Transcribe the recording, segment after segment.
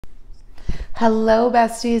Hello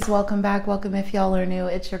besties, welcome back. Welcome if y'all are new.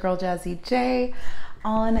 It's your girl Jazzy J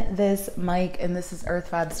on this mic, and this is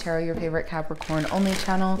Earth Vibes Tarot, your favorite Capricorn only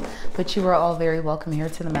channel, but you are all very welcome here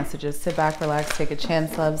to the messages. Sit back, relax, take a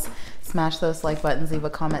chance, loves. Smash those like buttons, leave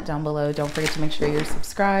a comment down below. Don't forget to make sure you're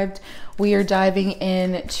subscribed. We are diving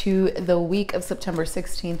into the week of September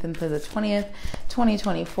 16th into the 20th,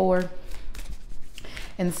 2024,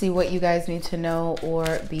 and see what you guys need to know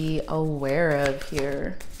or be aware of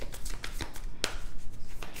here.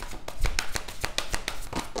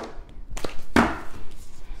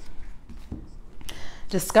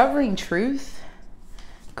 Discovering truth,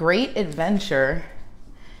 great adventure,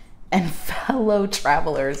 and fellow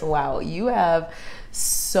travelers. Wow, you have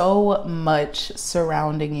so much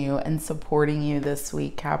surrounding you and supporting you this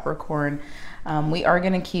week, Capricorn. We are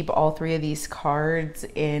going to keep all three of these cards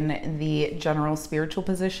in the general spiritual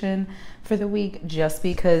position for the week just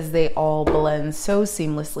because they all blend so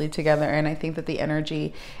seamlessly together, and I think that the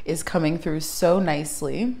energy is coming through so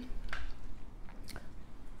nicely.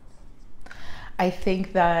 I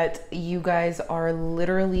think that you guys are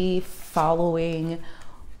literally following,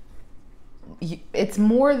 it's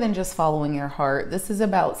more than just following your heart. This is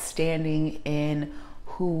about standing in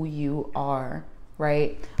who you are,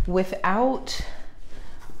 right? Without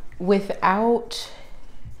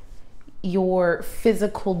your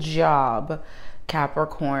physical job,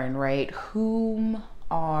 Capricorn, right? Whom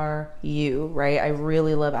are you, right? I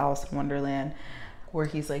really love Alice in Wonderland where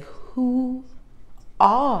he's like, who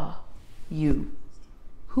are you?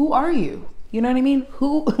 Who are you? You know what I mean?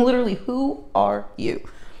 Literally, who are you?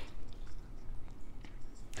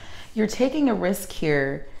 You're taking a risk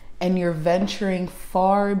here and you're venturing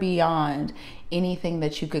far beyond anything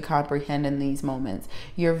that you could comprehend in these moments.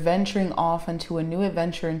 You're venturing off into a new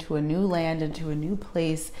adventure, into a new land, into a new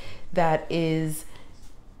place that is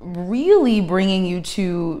really bringing you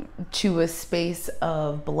to a space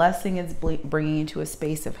of blessing. It's bringing you to a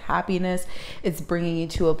space of happiness. It's bringing you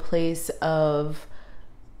to a place of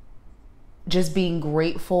just being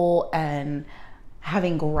grateful and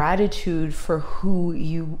having gratitude for who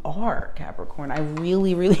you are, Capricorn. I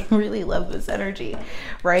really, really, really love this energy,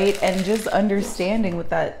 right? And just understanding with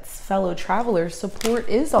that fellow traveler, support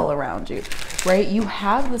is all around you, right? You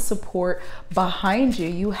have the support behind you.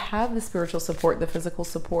 You have the spiritual support, the physical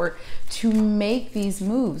support to make these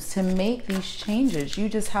moves, to make these changes. You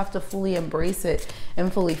just have to fully embrace it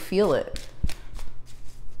and fully feel it.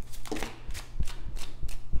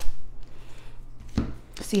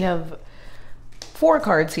 So you have 4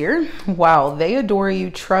 cards here. Wow, they adore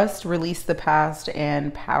you, trust, release the past,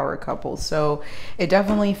 and power couple. So it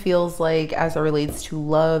definitely feels like, as it relates to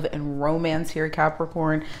love and romance here,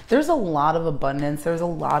 Capricorn, there's a lot of abundance. There's a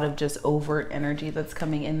lot of just overt energy that's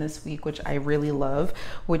coming in this week, which I really love,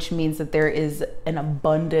 which means that there is an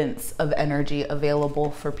abundance of energy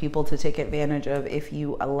available for people to take advantage of if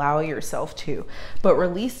you allow yourself to. But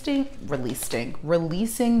releasing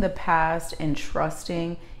the past and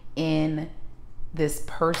trusting in this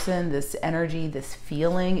person, this energy, this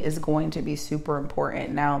feeling is going to be super important.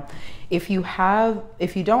 Now, if you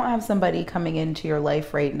don't have somebody coming into your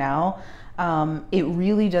life right now, it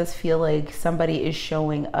really does feel like somebody is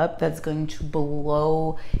showing up that's going to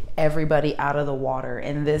blow everybody out of the water.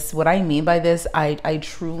 And this, what I mean by this, I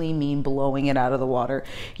truly mean blowing it out of the water.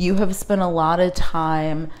 You have spent a lot of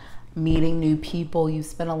time meeting new people. You've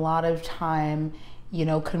spent a lot of time, you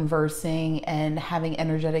know, conversing and having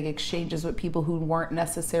energetic exchanges with people who weren't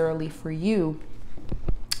necessarily for you.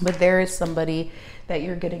 But there is somebody that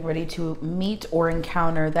you're getting ready to meet or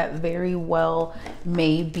encounter that very well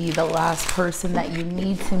may be the last person that you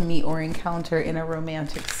need to meet or encounter in a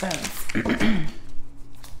romantic sense.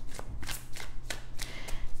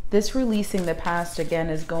 This releasing the past, again,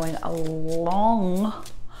 is going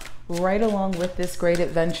right along with this great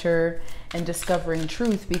adventure and discovering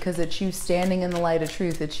truth, because it's you standing in the light of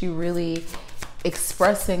truth. It's you really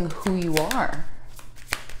expressing who you are,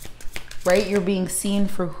 right? You're being seen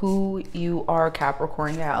for who you are,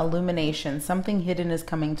 Capricorn. Yeah, illumination. Something hidden is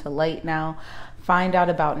coming to light now. Find out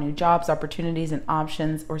about new jobs, opportunities, and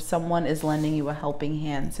options, or someone is lending you a helping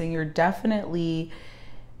hand. So you're definitely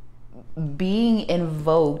being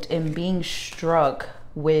invoked and being struck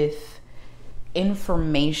with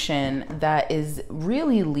information that is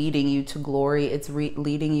really leading you to glory. It's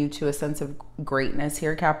leading you to a sense of greatness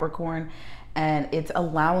here, Capricorn, and it's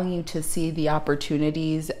allowing you to see the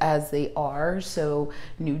opportunities as they are. So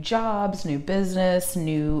new jobs, new business,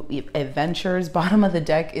 new adventures. Bottom of the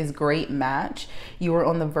deck is great match. You are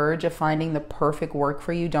on the verge of finding the perfect work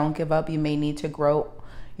for you. Don't give up. You may need to grow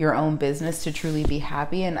your own business to truly be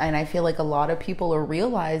happy. And I feel like a lot of people are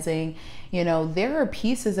realizing, you know, there are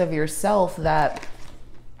pieces of yourself that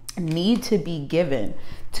need to be given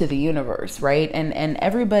to the universe, right? And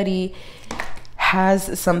everybody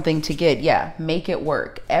has something to give. Yeah, make it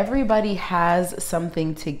work. Everybody has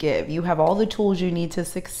something to give. You have all the tools you need to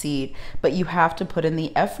succeed, but you have to put in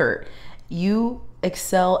the effort. You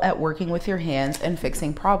excel at working with your hands and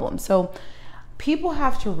fixing problems. So people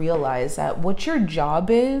have to realize that what your job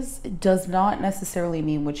is does not necessarily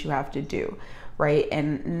mean what you have to do, right?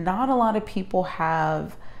 And not a lot of people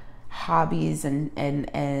have hobbies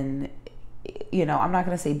and you know, I'm not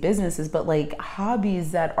going to say businesses, but like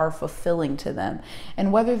hobbies that are fulfilling to them.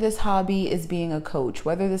 And whether this hobby is being a coach,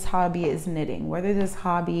 whether this hobby is knitting, whether this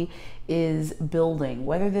hobby is building,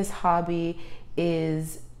 whether this hobby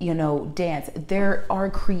is, you know, dance, there are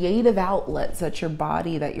creative outlets that your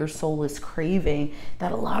body, that your soul is craving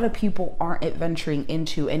that a lot of people aren't venturing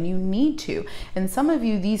into, and you need to. And some of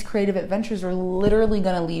you, these creative adventures are literally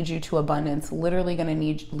going to lead you to abundance, literally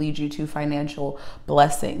going to lead you to financial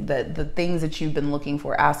blessing, the things that you've been looking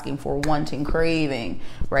for, asking for, wanting, craving,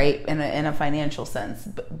 right? In a financial sense.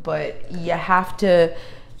 But you have to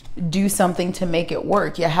do something to make it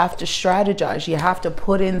work. You have to strategize. You have to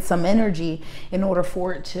put in some energy in order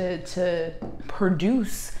for it to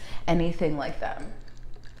produce anything like that.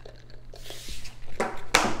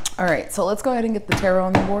 All right, so let's go ahead and get the tarot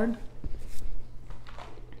on the board.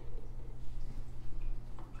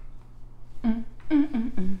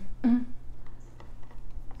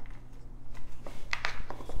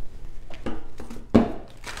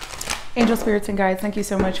 Angel spirits and guides, thank you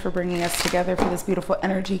so much for bringing us together for this beautiful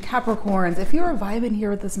energy. Capricorns, if you are vibing here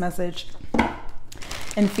with this message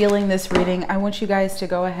and feeling this reading, I want you guys to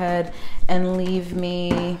go ahead and leave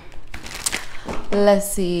me,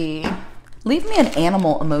 let's see, leave me an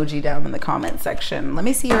animal emoji down in the comment section. Let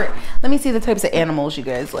me see the types of animals you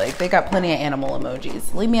guys like. They got plenty of animal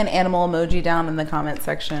emojis. Leave me an animal emoji down in the comment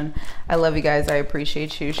section. I love you guys. I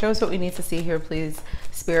appreciate you. Show us what we need to see here, please.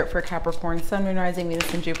 Spirit for Capricorn, Sun, Moon, Rising,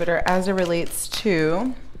 Venus, and Jupiter as it relates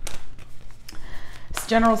to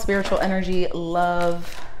general spiritual energy,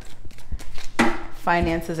 love,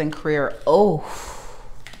 finances, and career. Oh,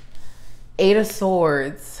 Eight of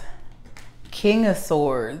Swords, King of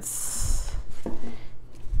Swords.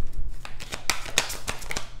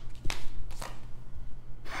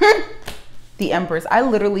 The Empress. I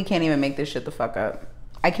literally can't even make this shit the fuck up.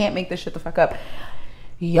 I can't make this shit the fuck up.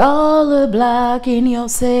 Y'all are blocking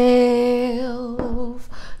yourself.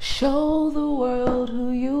 Show the world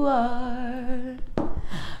who you are.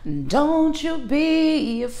 Don't you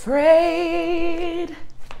be afraid.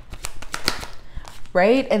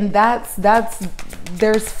 Right? And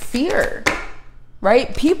there's fear.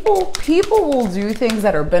 Right? People will do things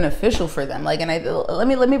that are beneficial for them. Like, and let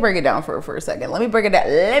me break it down for a second. Let me break it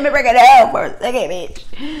down for a second,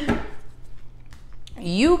 bitch.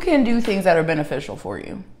 You can do things that are beneficial for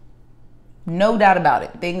you. No doubt about it.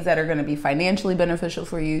 Things that are going to be financially beneficial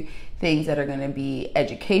for you, things that are going to be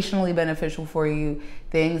educationally beneficial for you,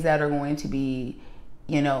 things that are going to be,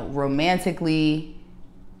 you know, romantically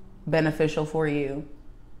beneficial for you.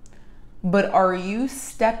 But are you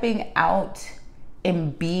stepping out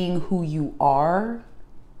and being who you are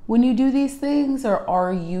when you do these things? Or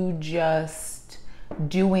are you just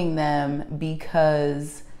doing them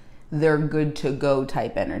because they're good to go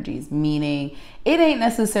type energies? Meaning it ain't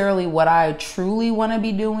necessarily what I truly want to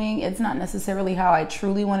be doing. It's not necessarily how I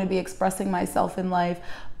truly want to be expressing myself in life,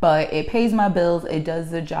 but it pays my bills, it does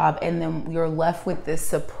the job, and then you're left with this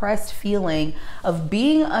suppressed feeling of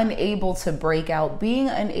being unable to break out, being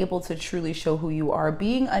unable to truly show who you are,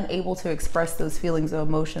 being unable to express those feelings of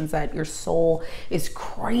emotions that your soul is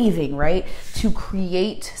craving, right? To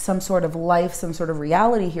create some sort of life, some sort of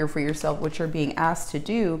reality here for yourself, which you're being asked to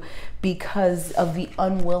do because of the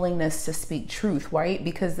unwillingness to speak truth, right?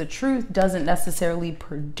 Because the truth doesn't necessarily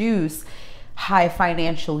produce high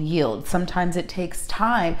financial yield. Sometimes it takes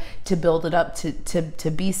time to build it up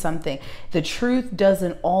to be something. The truth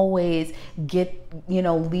doesn't always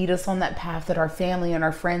lead us on that path that our family and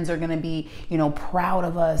our friends are going to be, proud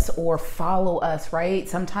of us or follow us, right?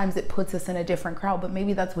 Sometimes it puts us in a different crowd, but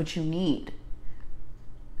maybe that's what you need.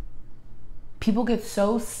 People get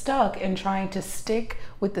so stuck in trying to stick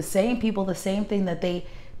with the same people, the same thing, that they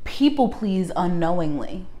people please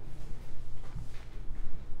unknowingly.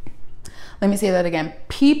 Let me say that again.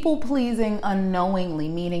 People pleasing unknowingly,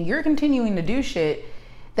 meaning you're continuing to do shit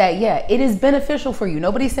that, yeah, it is beneficial for you.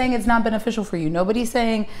 Nobody's saying it's not beneficial for you. Nobody's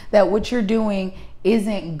saying that what you're doing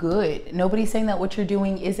isn't good. Nobody's saying that what you're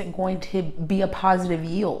doing isn't going to be a positive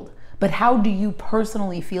yield. But how do you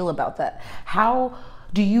personally feel about that? How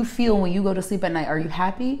do you feel when you go to sleep at night? Are you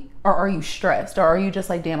happy or are you stressed? Or are you just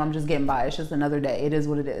like, damn, I'm just getting by. It's just another day. It is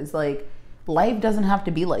what it is. Like, life doesn't have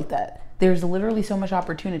to be like that. There's literally so much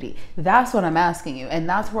opportunity. That's what I'm asking you. And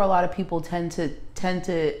that's where a lot of people tend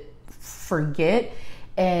to forget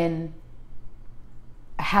and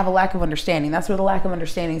have a lack of understanding. That's where the lack of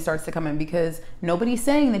understanding starts to come in, because nobody's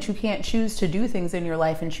saying that you can't choose to do things in your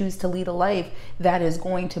life and choose to lead a life that is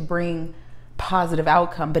going to bring positive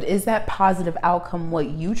outcome. But is that positive outcome what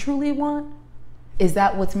you truly want? Is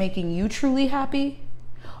that what's making you truly happy?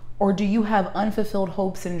 Or do you have unfulfilled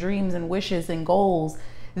hopes and dreams and wishes and goals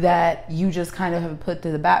that you just kind of have put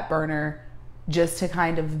to the back burner just to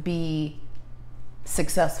kind of be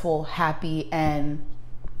successful, happy, and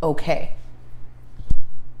okay?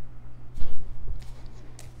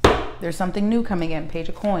 There's something new coming in. Page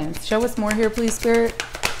of Coins. Show us more here, please, Spirit.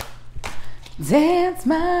 Dance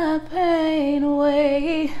my pain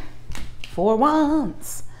away for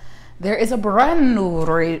once. There is a brand new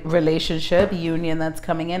relationship, union that's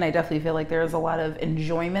coming in. I definitely feel like there's a lot of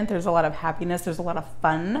enjoyment. There's a lot of happiness. There's a lot of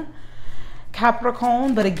fun,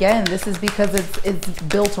 Capricorn. But again, this is because it's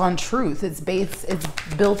built on truth. It's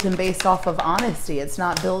built and based off of honesty. It's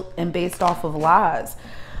not built and based off of lies.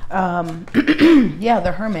 Yeah,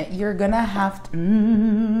 the Hermit. You're gonna have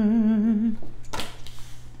to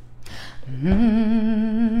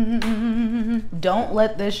don't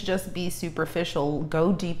let this just be superficial.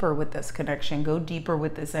 Go deeper with this connection. Go deeper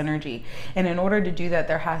with this energy. And in order to do that,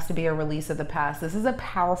 there has to be a release of the past. This is a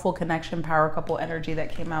powerful connection, power couple energy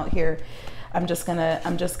that came out here. I'm just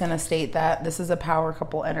gonna state that this is a power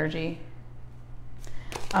couple energy.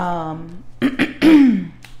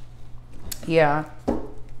 Yeah.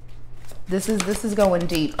 This is going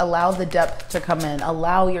deep. Allow the depth to come in.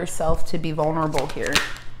 Allow yourself to be vulnerable here.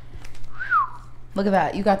 Look at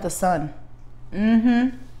that. You got the sun.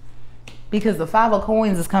 Because the 5 of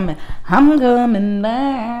Coins is coming. I'm coming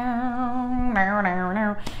down.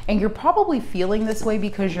 And you're probably feeling this way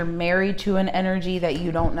because you're married to an energy that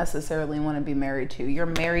you don't necessarily want to be married to. You're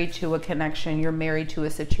married to a connection. You're married to a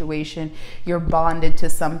situation. You're bonded to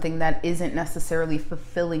something that isn't necessarily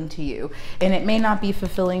fulfilling to you. And it may not be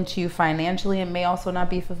fulfilling to you financially. It may also not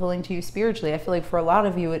be fulfilling to you spiritually. I feel like for a lot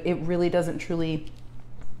of you, it really doesn't truly...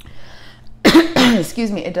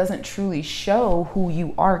 excuse me, it doesn't truly show who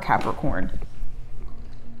you are, Capricorn.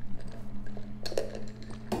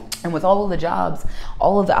 And with all of the jobs,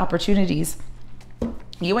 all of the opportunities,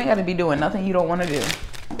 you ain't got to be doing nothing you don't want to do.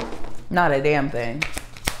 Not a damn thing.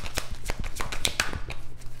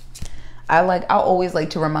 I always like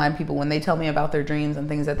to remind people when they tell me about their dreams and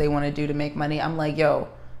things that they want to do to make money. I'm like, yo,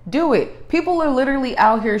 do it. People are literally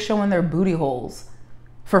out here showing their booty holes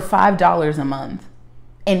for $5 a month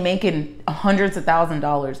and making hundreds of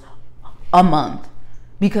 $1,000s a month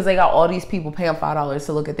because they got all these people paying $5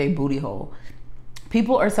 to look at their booty hole.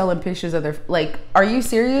 People are selling pictures of their, like, are you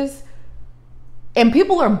serious? And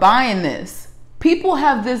people are buying this. People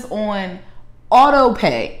have this on auto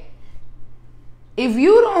pay. If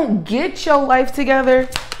you don't get your life together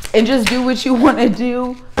and just do what you want to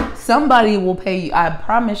do, somebody will pay you. I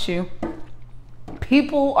promise you.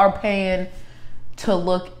 People are paying to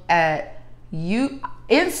look at you.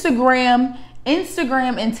 Instagram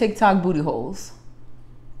and TikTok booty holes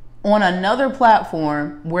on another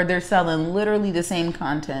platform where they're selling literally the same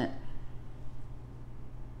content.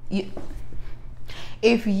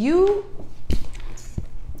 If you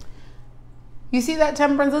see that,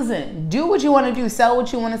 Temperance, listen, do what you want to do, sell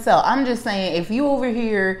what you want to sell. I'm just saying, if you over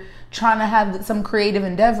here trying to have some creative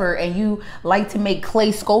endeavor and you like to make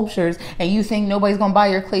clay sculptures and you think nobody's gonna buy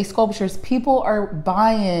your clay sculptures, people are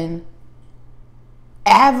buying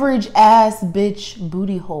average ass bitch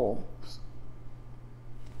booty holes.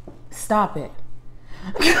 Stop it.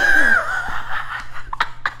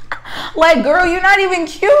 Like, girl, you're not even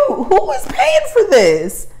cute. Who is paying for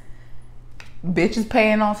this? Bitches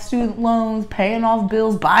paying off student loans, paying off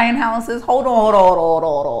bills, buying houses. Hold on.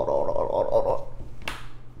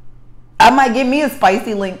 I might get me a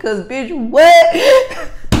spicy link because, bitch, what?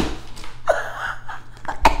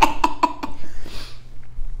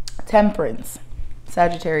 Temperance.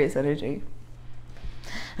 Sagittarius energy.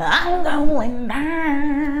 I'm going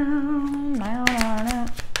down.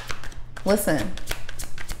 Listen.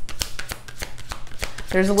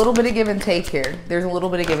 There's a little bit of give and take here. There's a little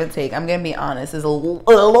bit of give and take. I'm going to be honest. There's a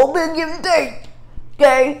little bit of give and take.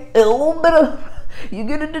 Okay? A little bit of... You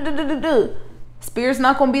get it. Spirit's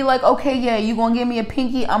not going to be like, okay, yeah, you going to give me a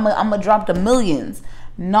pinky. I'm going to drop the millions.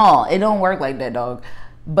 No, it don't work like that, dog.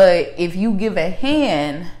 But if you give a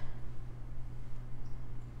hand...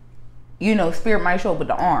 you know, spirit might show up with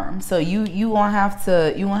the arm. So you won't have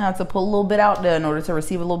to put a little bit out there in order to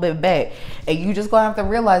receive a little bit back. And you just gonna have to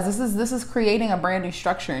realize this is creating a brand new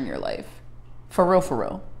structure in your life. For real, for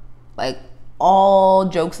real. Like, all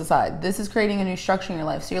jokes aside, this is creating a new structure in your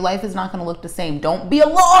life. So your life is not gonna look the same. Don't be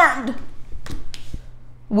alarmed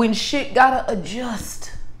when shit gotta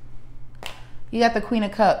adjust. You got the Queen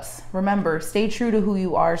of Cups. Remember, stay true to who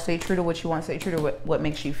you are. Stay true to what you want. Stay true to what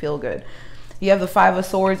makes you feel good. You have the Five of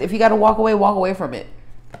Swords. If you got to walk away from it.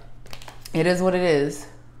 It is what it is.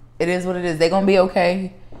 It is what it is. They're going to be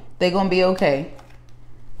okay. They're going to be okay.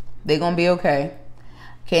 They're going to be okay.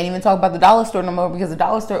 Can't even talk about the dollar store no more because the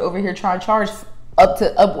dollar store over here trying to charge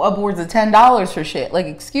upwards of $10 for shit. Like,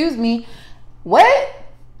 excuse me. What?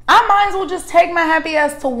 I might as well just take my happy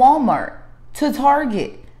ass to Walmart, to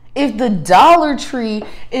Target. If the Dollar Tree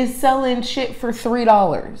is selling shit for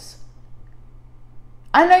 $3.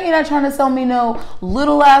 I know you're not trying to sell me no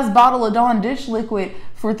little ass bottle of Dawn dish liquid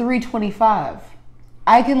for $3.25.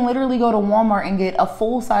 I can literally go to Walmart and get a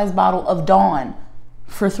full size bottle of Dawn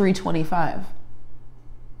for $3.25.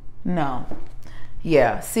 No.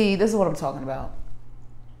 Yeah, see, this is what I'm talking about.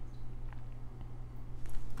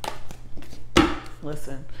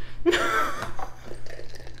 Listen.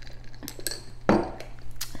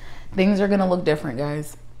 Things are gonna look different,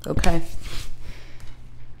 guys. Okay?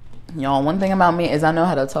 Y'all, one thing about me is I know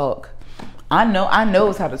how to talk. I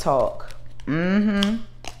knows how to talk. I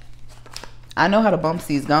know how to bump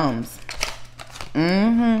these gums.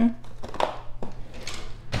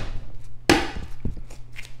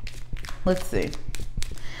 Let's see.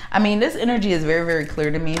 I mean, this energy is very, very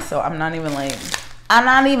clear to me, so I'm not even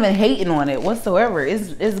hating on it whatsoever.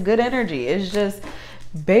 It's good energy. It's just,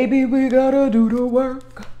 baby, we gotta do the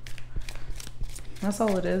work. That's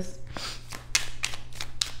all it is.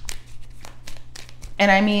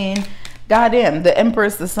 And I mean, goddamn, the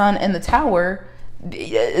Empress, the Sun, and the Tower,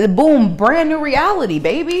 boom, brand new reality,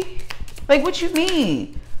 baby. Like, what you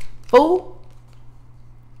mean? Fool?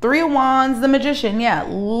 Three of Wands, the Magician. Yeah,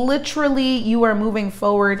 literally, you are moving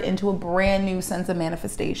forward into a brand new sense of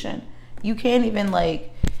manifestation. You can't even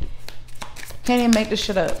make this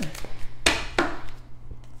shit up.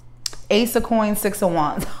 Ace of Coins, Six of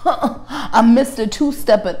Wands. I missed a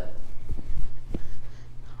two-stepper.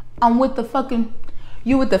 I'm with the fucking,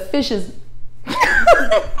 you with the fishes.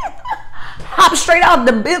 Hop straight out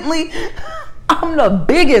the Bentley. I'm the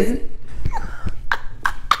biggest.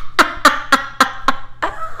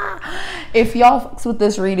 If y'all fucks with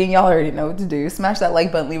this reading, y'all already know what to do. Smash that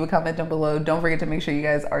like button, leave a comment down below. Don't forget to make sure you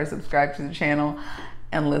guys are subscribed to the channel.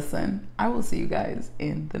 And listen, I will see you guys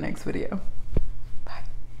in the next video.